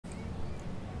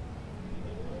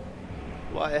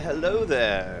Why, hello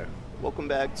there! Welcome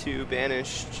back to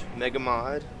Banished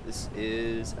MegaMod. This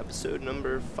is episode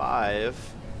number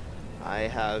 5. I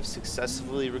have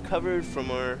successfully recovered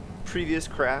from our previous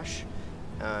crash,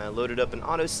 loaded up an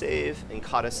autosave, and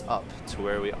caught us up to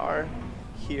where we are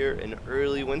here in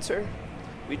early winter.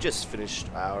 We just finished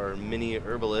our mini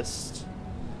herbalist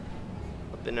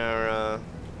up in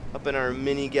our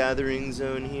mini gathering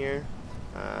zone here,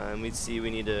 and we see we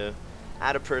need to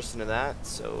add a person to that,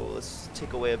 so let's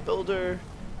take away a builder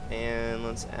and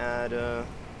let's add the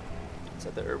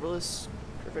herbalist.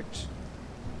 Perfect.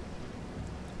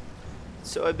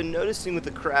 So I've been noticing with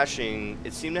the crashing,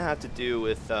 it seemed to have to do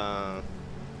with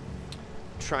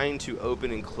trying to open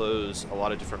and close a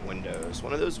lot of different windows.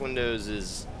 One of those windows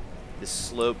is this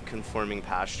slope conforming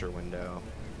pasture window.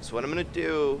 So what I'm gonna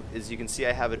do is, you can see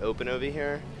I have it open over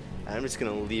here, and I'm just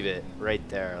gonna leave it right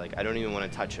there. Like, I don't even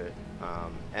want to touch it.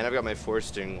 And I've got my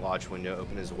four-string launch window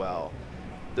open as well.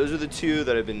 Those are the two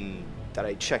that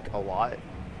I check a lot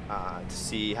to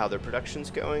see how their production's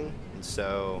going. And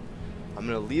so I'm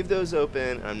gonna leave those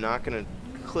open. I'm not gonna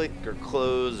click or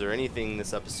close or anything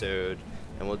this episode,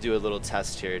 and we'll do a little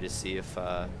test here to see if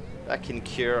that can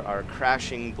cure our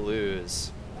crashing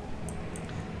blues.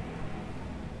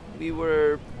 We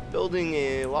were building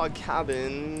a log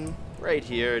cabin right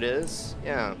here. It is,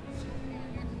 yeah.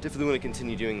 Definitely want to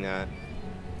continue doing that.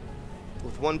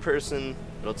 With one person,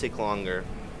 it'll take longer.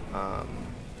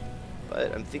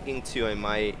 But I'm thinking too, I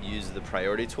might use the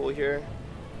priority tool here.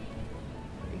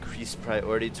 Increase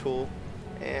priority tool.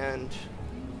 And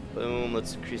boom,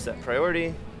 let's increase that priority.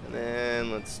 And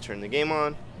then let's turn the game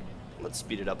on. Let's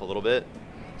speed it up a little bit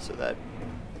so that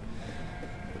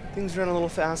things run a little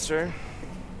faster.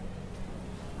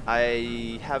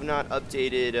 I have not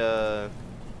updated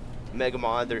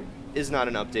MegaMod. There is not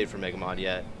an update for MegaMod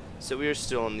yet, so we are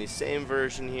still on the same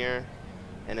version here,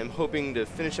 and I'm hoping to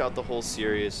finish out the whole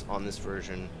series on this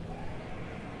version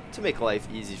to make life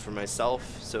easy for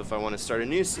myself. So if I want to start a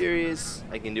new series,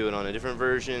 I can do it on a different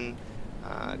version,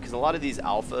 because a lot of these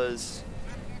alphas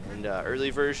and early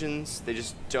versions, they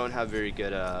just don't have very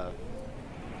good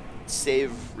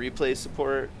save replay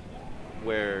support,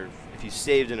 where if you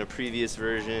saved in a previous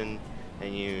version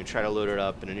and you try to load it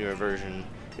up in a newer version,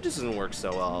 it just doesn't work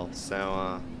so well. So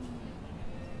I'm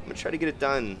gonna try to get it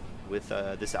done with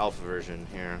this alpha version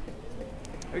here,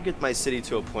 or get my city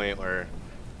to a point where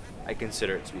I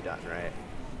consider it to be done, right?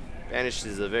 Banished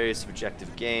is a very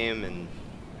subjective game, and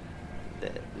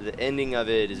the ending of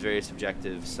it is very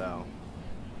subjective. So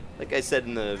like I said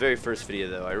in the very first video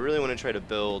though, I really want to try to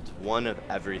build one of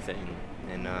everything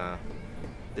in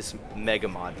this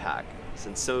MegaMod pack,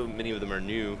 since so many of them are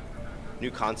new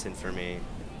content for me.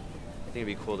 I think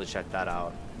it'd be cool to check that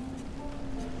out.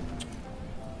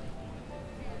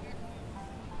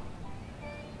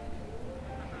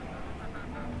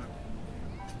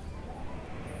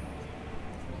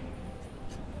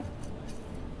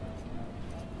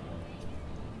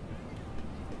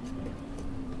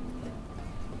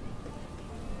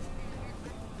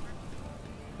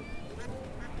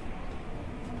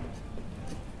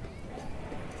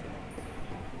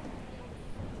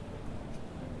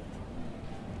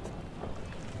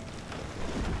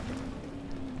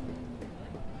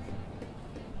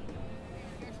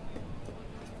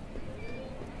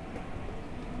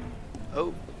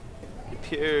 Oh, it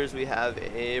appears we have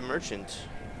a merchant.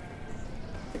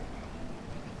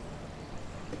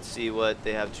 Let's see what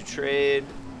they have to trade.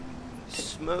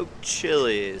 Smoked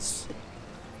chilies.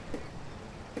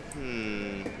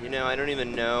 You know, I don't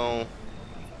even know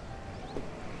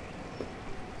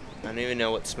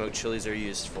what smoked chilies are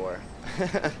used for,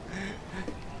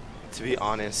 to be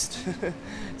honest.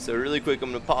 So really quick,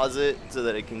 I'm gonna pause it so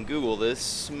that I can Google this.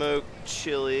 Smoked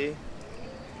chili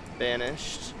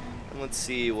Banished. And let's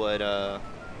see what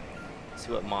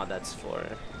mod that's for.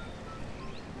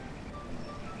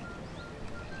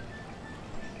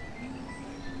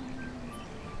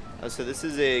 Oh, so this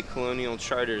is a colonial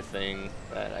charter thing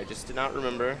that I just did not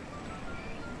remember.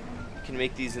 You can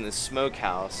make these in the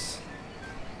smokehouse,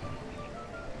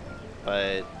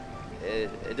 but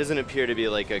it doesn't appear to be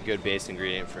like a good base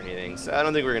ingredient for anything, so I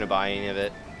don't think we're gonna buy any of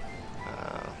it.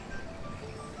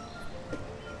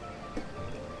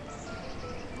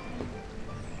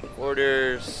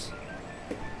 Orders.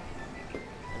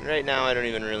 And right now I don't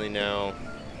even really know.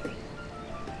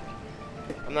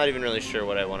 I'm not even really sure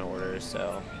what I want to order,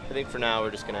 so I think for now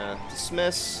we're just gonna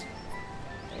dismiss,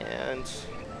 and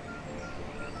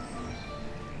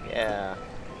yeah,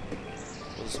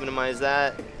 we'll just minimize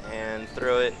that and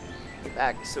throw it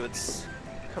back so it's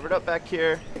covered up back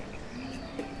here.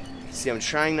 See, I'm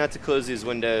trying not to close these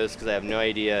windows because I have no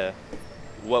idea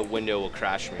what window will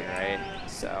crash me, right?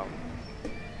 So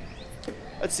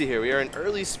let's see here. We are in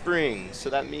early spring, so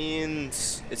that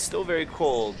means it's still very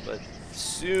cold, but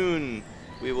soon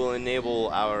we will enable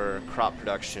our crop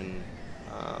production.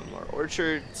 Our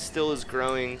orchard still is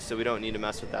growing, so we don't need to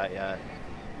mess with that yet.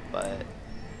 But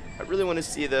I really want to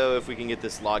see, though, if we can get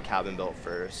this log cabin built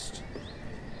first.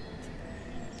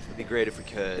 It'd be great if we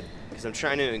could, because I'm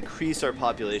trying to increase our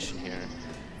population here.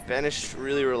 Banished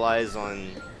really relies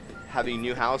on having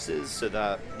new houses so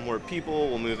that more people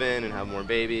will move in and have more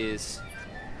babies.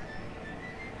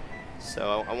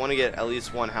 So I want to get at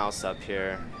least one house up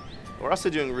here. We're also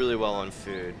doing really well on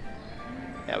food.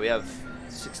 Yeah, we have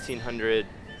 1,600,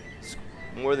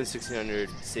 more than 1,600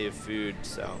 saved food,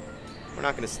 so we're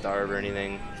not going to starve or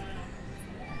anything.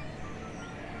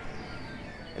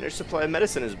 And our supply of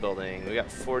medicine is building. We got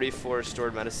 44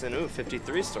 stored medicine, ooh,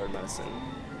 53 stored medicine.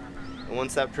 And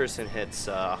once that person hits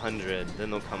 100, then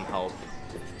they'll come help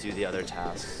do the other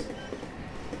tasks.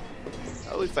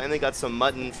 Oh, we finally got some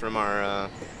mutton from our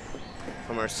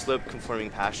slope conforming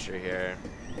pasture here.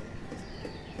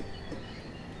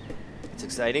 It's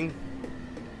exciting.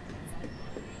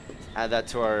 Add that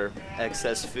to our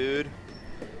excess food.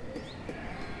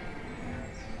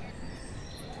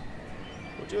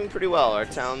 We're doing pretty well. Our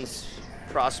town's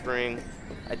prospering.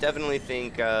 I definitely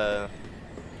think the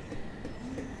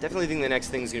next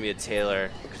thing is gonna be a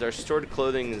tailor, because our stored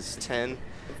clothing is 10.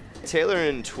 Tailor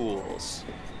and tools.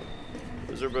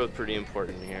 Those are both pretty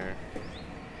important here.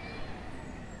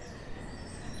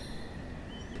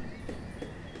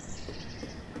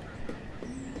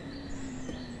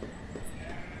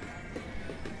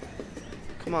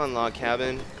 Come on, log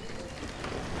cabin.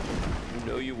 You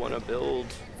know you want to build.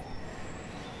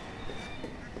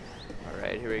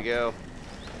 Alright, here we go.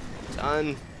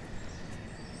 Done.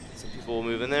 Some people will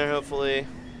move in there, hopefully.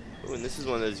 Ooh, and this is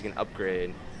one of those you can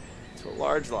upgrade to a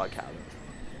large log cabin.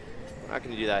 We're not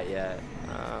going to do that yet.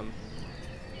 How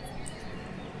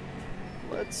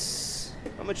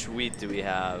much wheat do we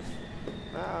have?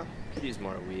 Could use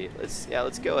more wheat.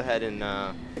 Let's go ahead and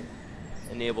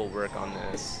enable work on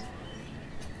this.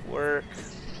 Work,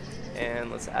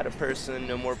 and let's add a person.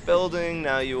 No more building.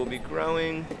 Now you will be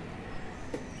growing.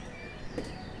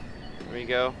 There we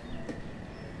go.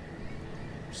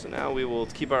 So now we will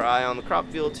keep our eye on the crop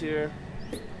field here.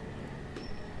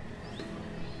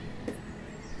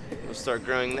 We'll start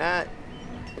growing that,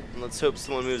 and let's hope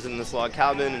someone moves in this log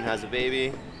cabin and has a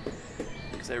baby,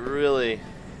 because I'm really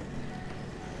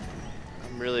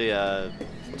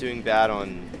doing bad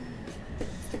on.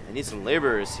 I need some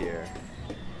laborers here.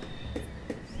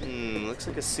 Looks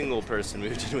like a single person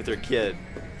moved in with their kid.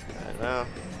 Well,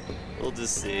 we'll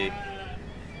just see.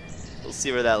 We'll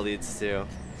see where that leads to.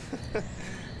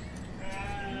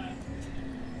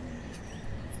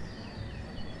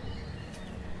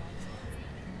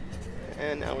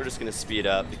 And now we're just gonna speed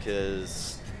up,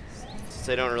 because since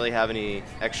I don't really have any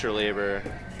extra labor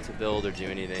to build or do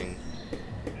anything,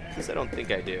 because I don't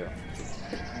think I do.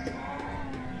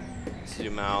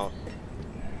 Zoom out.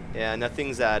 Yeah,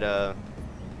 nothing's at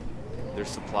their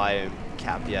supply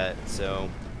cap yet, so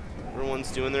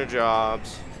everyone's doing their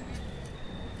jobs.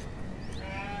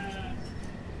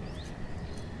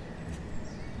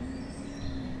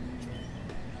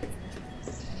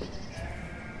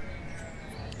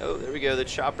 Oh, there we go. The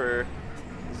chopper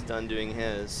is done doing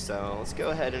his, so let's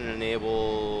go ahead and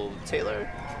enable Tailor.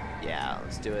 Yeah,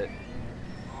 let's do it.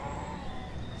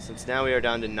 Since now we are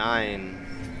down to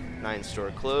 9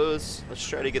 store clothes, let's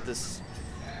try to get this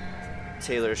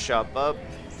Tailor shop up.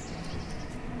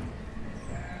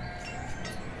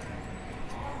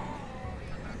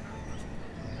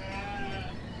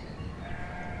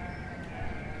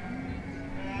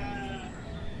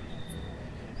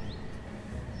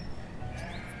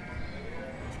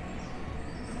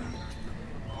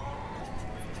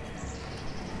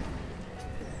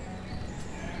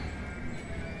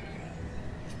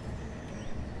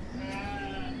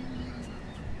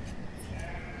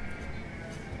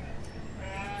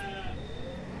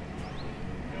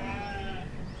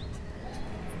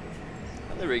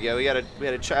 There we go. We had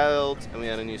a child and we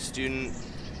had a new student.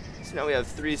 So now we have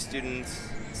 3 students,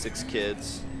 6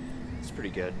 kids. It's pretty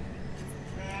good.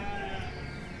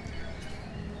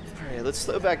 Alright, let's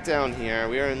slow back down here.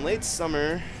 We are in late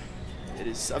summer. It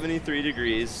is 73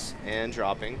 degrees and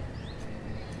dropping.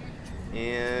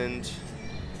 And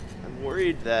I'm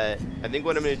worried that I think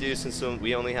what I'm going to do, since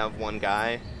we only have one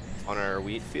guy on our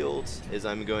wheat fields, is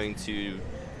I'm going to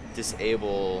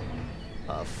disable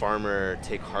farmer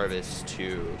take harvest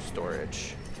to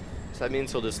storage. So that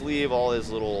means he'll just leave all his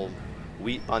little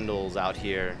wheat bundles out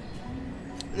here.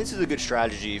 And this is a good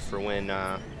strategy for when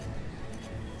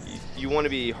you want to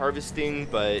be harvesting,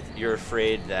 but you're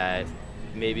afraid that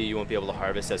maybe you won't be able to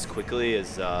harvest as quickly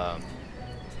as the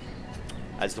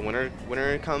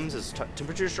winter comes, as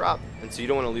temperatures drop, and so you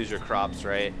don't want to lose your crops,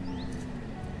 right?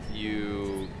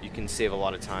 You can save a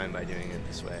lot of time by doing it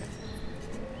this way.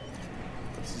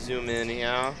 Let's zoom in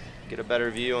here, get a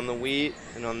better view on the wheat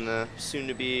and on the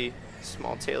soon-to-be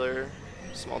small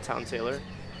town Tailor.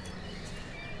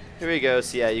 Here we go.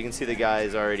 So yeah, you can see the guy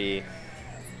is already.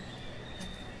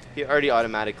 He already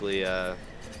automatically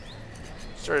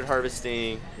started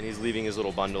harvesting, and he's leaving his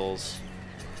little bundles.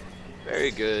 Very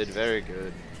good, very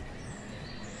good.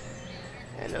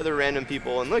 And other random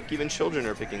people, and look, even children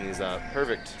are picking these up.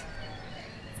 Perfect.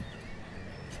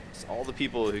 It's all the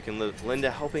people who can lend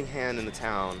a helping hand in the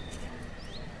town.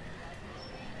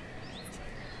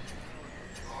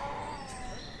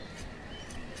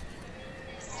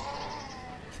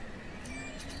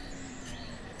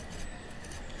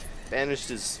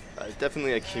 Banished is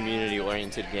definitely a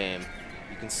community-oriented game.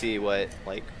 You can see what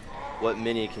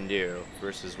many can do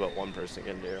versus what one person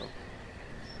can do.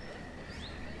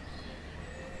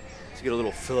 Let's get a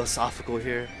little philosophical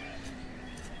here.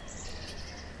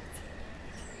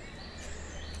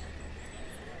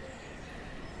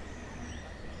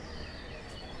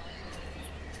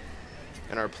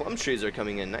 And our plum trees are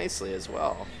coming in nicely as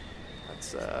well.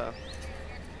 That's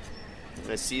in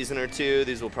a season or two,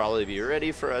 these will probably be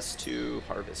ready for us to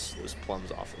harvest those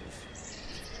plums off of.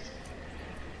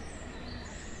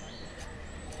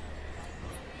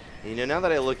 You know, now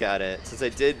that I look at it, since I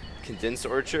did condensed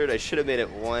orchard, I should have made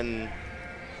it one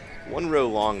row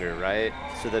longer, right?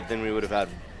 So that then we would have had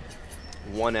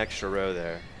one extra row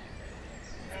there.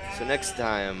 So next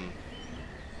time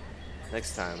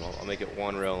I'll make it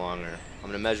one row longer. I'm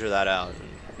gonna measure that out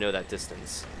and know that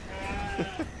distance.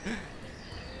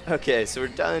 Okay, so we're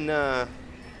done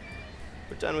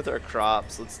with our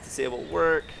crops. Let's disable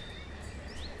work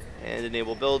and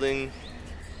enable building.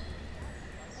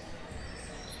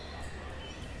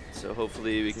 So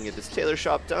hopefully we can get this tailor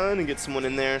shop done and get someone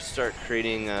in there, start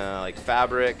creating like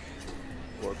fabric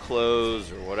or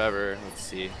clothes or whatever. Let's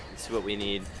see what we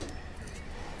need.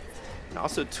 And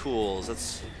also tools.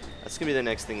 That's gonna be the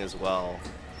next thing as well.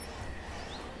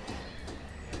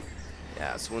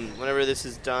 Yeah, so whenever this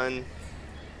is done,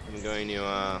 I'm going to,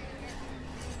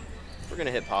 we're going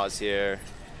to hit pause here,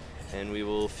 and we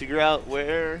will figure out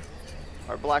where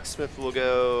our blacksmith will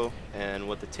go and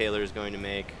what the tailor is going to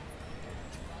make.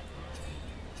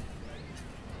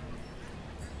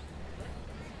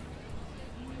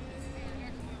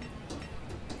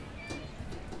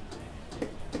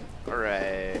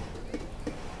 Alright.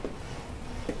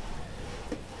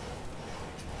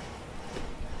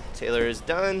 Tailor is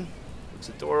done. Looks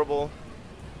adorable.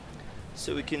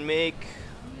 So we can make,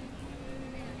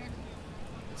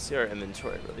 let's see our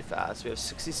inventory really fast. We have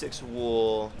 66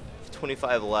 wool,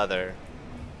 25 leather,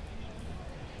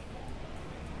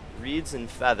 reeds and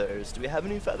feathers. Do we have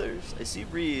any feathers? I see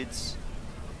reeds.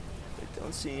 I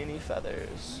don't see any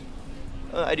feathers.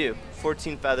 Oh, I do.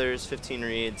 14 feathers, 15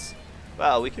 reeds.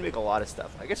 Wow, we can make a lot of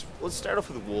stuff. I guess let's start off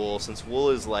with wool, since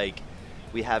wool is like,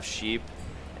 we have sheep,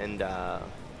 and that's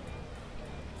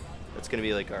gonna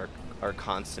be like our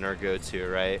constant, our go-to,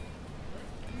 right?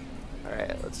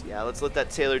 Alright, let's let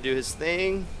that tailor do his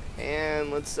thing,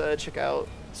 and let's check out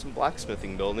some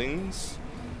blacksmithing buildings.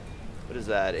 What is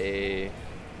that?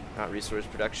 Not resource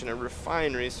production, a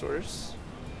refined resource.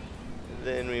 And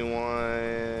then we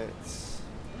want,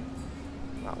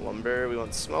 not lumber, we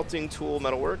want smelting tool,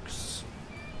 metalworks.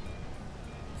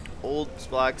 Old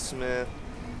blacksmith.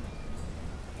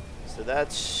 So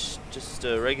that's just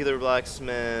a regular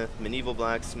blacksmith, medieval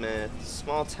blacksmith,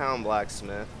 small town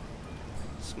blacksmith,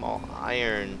 small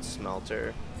iron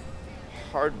smelter,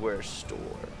 hardware store,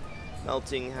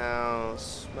 melting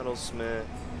house, metalsmith,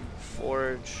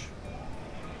 forge,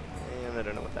 and I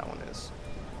don't know what that one is.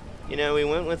 You know, we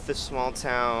went with the small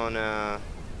town,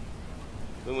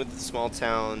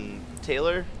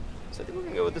 tailor, so I think we're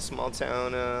gonna go with the small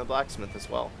town blacksmith as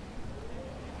well.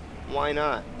 Why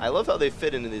not? I love how they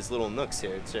fit into these little nooks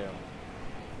here, too.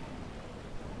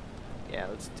 Yeah,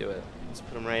 let's do it. Let's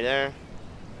put them right there.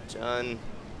 Done.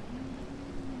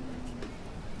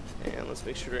 And let's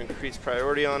make sure to increase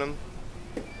priority on them.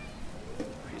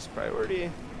 Increase priority.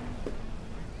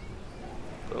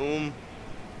 Boom.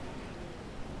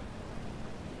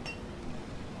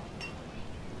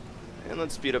 And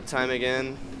let's speed up time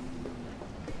again.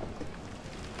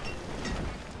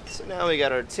 So now we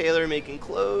got our tailor making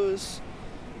clothes,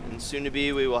 and soon to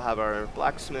be we will have our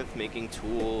blacksmith making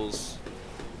tools.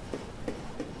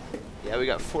 Yeah, we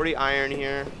got 40 iron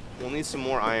here. We'll need some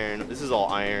more iron. This is all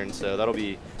iron, so it'll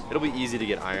be easy to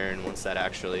get iron once that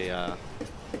actually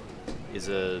is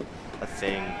a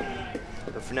thing.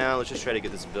 But for now, let's just try to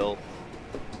get this built.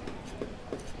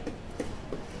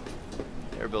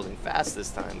 They're building fast this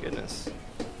time, goodness.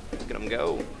 Look at them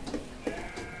go.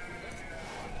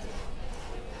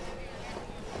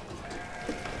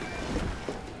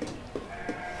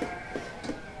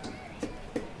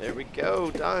 There we go,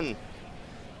 done.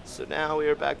 So now we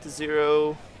are back to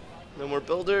 0. No more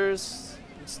builders.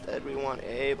 Instead, we want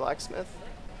a blacksmith.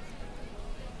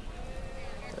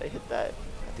 Did I hit that?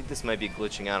 I think this might be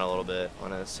glitching out a little bit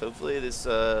on us. Hopefully this,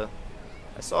 I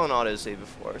saw an autosave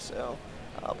before, so.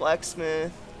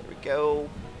 Blacksmith, there we go.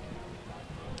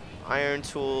 Iron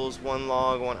tools, 1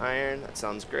 log, 1 iron. That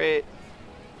sounds great.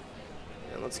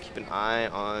 And let's keep an eye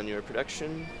on your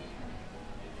production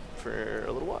for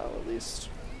a little while at least.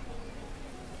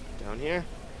 Down here.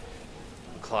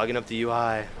 I'm clogging up the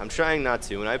UI. I'm trying not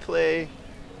to. When I play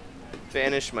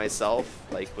Banished myself,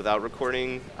 like without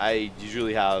recording, I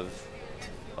usually have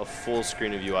a full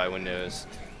screen of UI windows,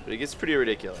 but it gets pretty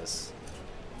ridiculous.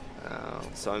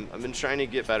 So I've been trying to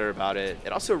get better about it.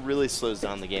 It also really slows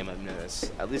down the game, I've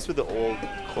noticed. At least with the old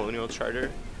Colonial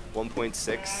Charter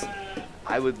 1.6,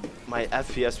 my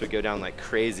FPS would go down like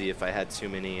crazy if I had too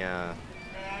many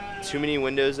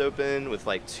windows open with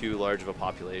like too large of a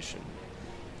population.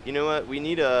 You know what? We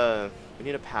need a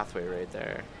pathway right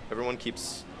there. Everyone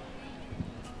keeps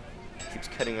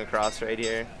cutting across right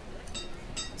here.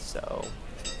 So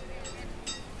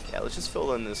yeah, let's just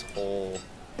fill in this whole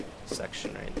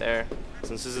section right there.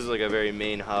 Since this is like a very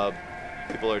main hub,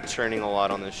 people are turning a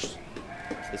lot on this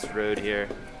road here.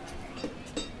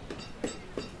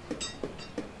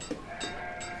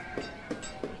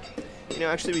 You know,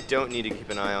 actually we don't need to keep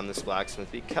an eye on this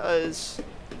blacksmith because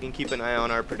we can keep an eye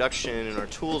on our production and our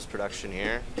tools production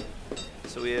here.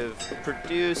 So we have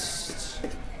produced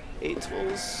 8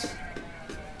 tools.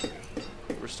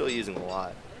 We're still using a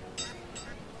lot.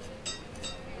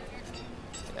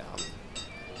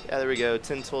 Yeah, there we go,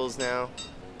 10 tools now,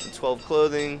 and 12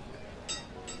 clothing.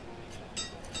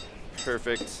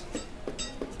 Perfect.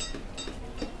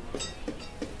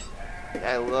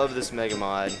 Yeah, I love this mega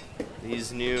mod.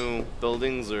 These new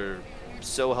buildings are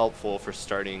so helpful for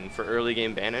early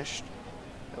game Banished.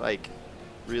 It, like,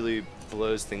 really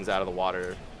blows things out of the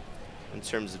water in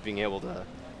terms of being able to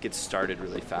get started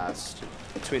really fast.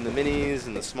 Between the minis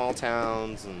and the small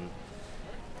towns and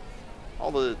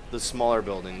all the smaller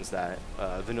buildings that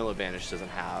vanilla Banished doesn't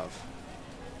have.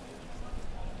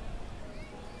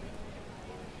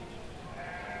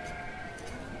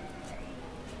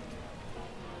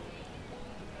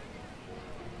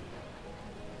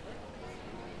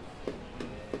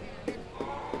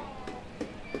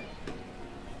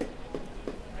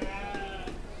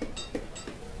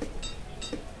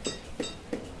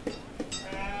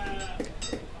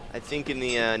 I think in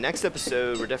the next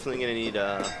episode we're definitely going to need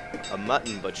a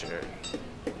mutton butcher.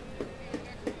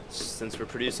 Since we're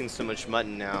producing so much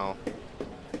mutton now,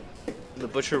 the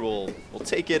butcher will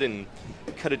take it and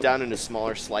cut it down into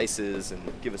smaller slices and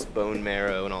give us bone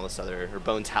marrow and all this other, or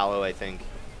bone tallow, I think.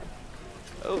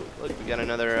 Oh, look, we got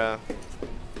another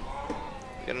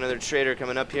trader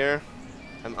coming up here.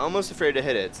 I'm almost afraid to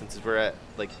hit it since we're at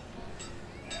like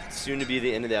soon to be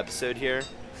the end of the episode here.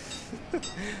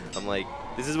 I'm like,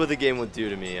 this is what the game would do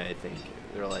to me, I think.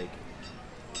 They're like,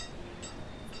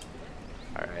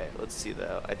 alright, let's see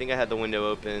though. I think I had the window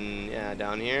open, yeah,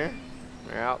 down here.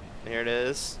 We're out. Here it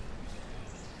is.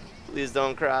 Please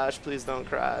don't crash, please don't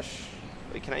crash.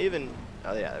 Wait, can I even,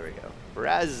 oh yeah, there we go.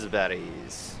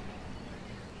 Raspberries.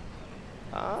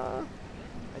 I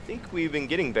think we've been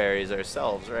getting berries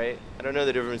ourselves, right? I don't know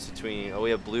the difference between, oh,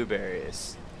 we have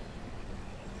blueberries.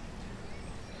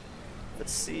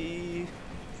 Let's see.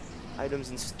 Items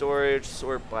in storage,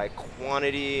 sort by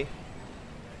quantity.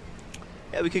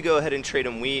 Yeah, we could go ahead and trade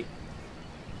them wheat.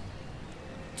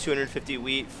 250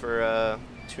 wheat for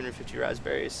 250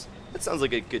 raspberries. That sounds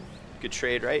like a good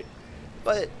trade, right?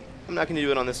 But I'm not going to do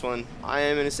it on this one. I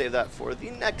am going to save that for the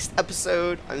next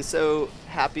episode. I'm so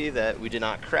happy that we did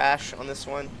not crash on this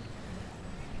one.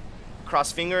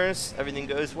 Cross fingers, everything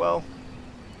goes well.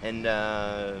 And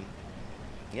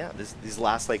yeah, these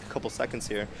last like a couple seconds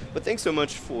here. But thanks so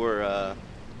much for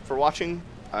watching.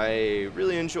 I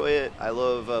really enjoy it. I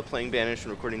love playing Banished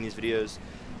and recording these videos.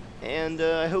 And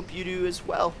I hope you do as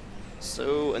well.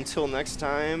 So until next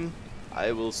time,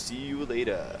 I will see you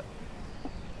later.